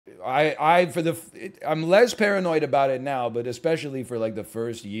I'm less paranoid about it now, but especially for like the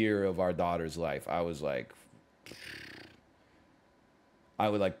first year of our daughter's life, I was like, I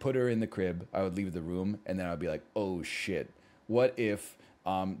would like put her in the crib, I would leave the room, and then I'd be like, oh shit, what if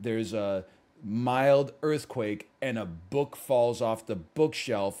there's a mild earthquake and a book falls off the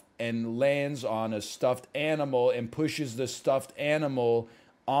bookshelf and lands on a stuffed animal and pushes the stuffed animal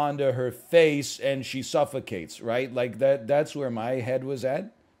onto her face and she suffocates, right? Like that's where my head was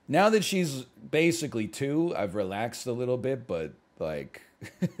at. Now that she's basically 2, I've relaxed a little bit, but like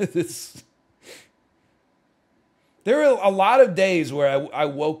this there are a lot of days where I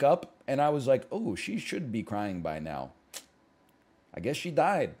woke up and I was like, oh, she should be crying by now. I guess she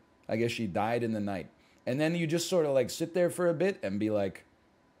died. I guess she died in the night. And then you just sort of like sit there for a bit and be like,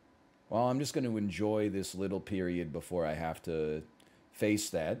 well, I'm just going to enjoy this little period before I have to face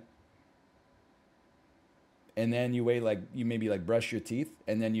that. And then you wait, like, you maybe like brush your teeth,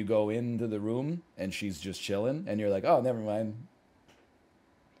 and then you go into the room and she's just chilling, and you're like, oh, never mind.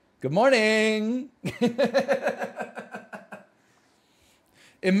 Good morning.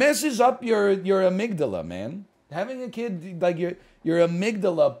 It messes up your amygdala, man. Having a kid, like your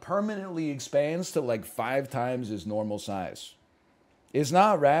amygdala permanently expands to like 5 times its normal size. It's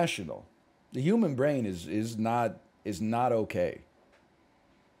not rational. The human brain is not okay.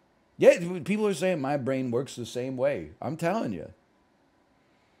 Yeah, people are saying my brain works the same way. I'm telling you.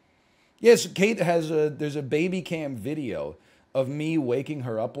 Yes, Kate there's a baby cam video of me waking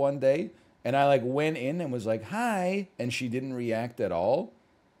her up one day, and I like went in and was like, hi, and she didn't react at all.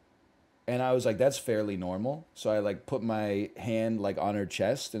 And I was like, that's fairly normal. So I like put my hand like on her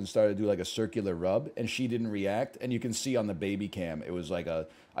chest and started to do like a circular rub, and she didn't react. And you can see on the baby cam, it was like I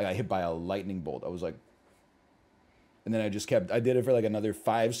got hit by a lightning bolt. I was like, and then I did it for like another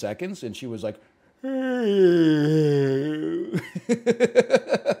 5 seconds, and she was like, good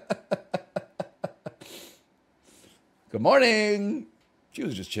morning. She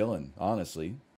was just chilling, honestly.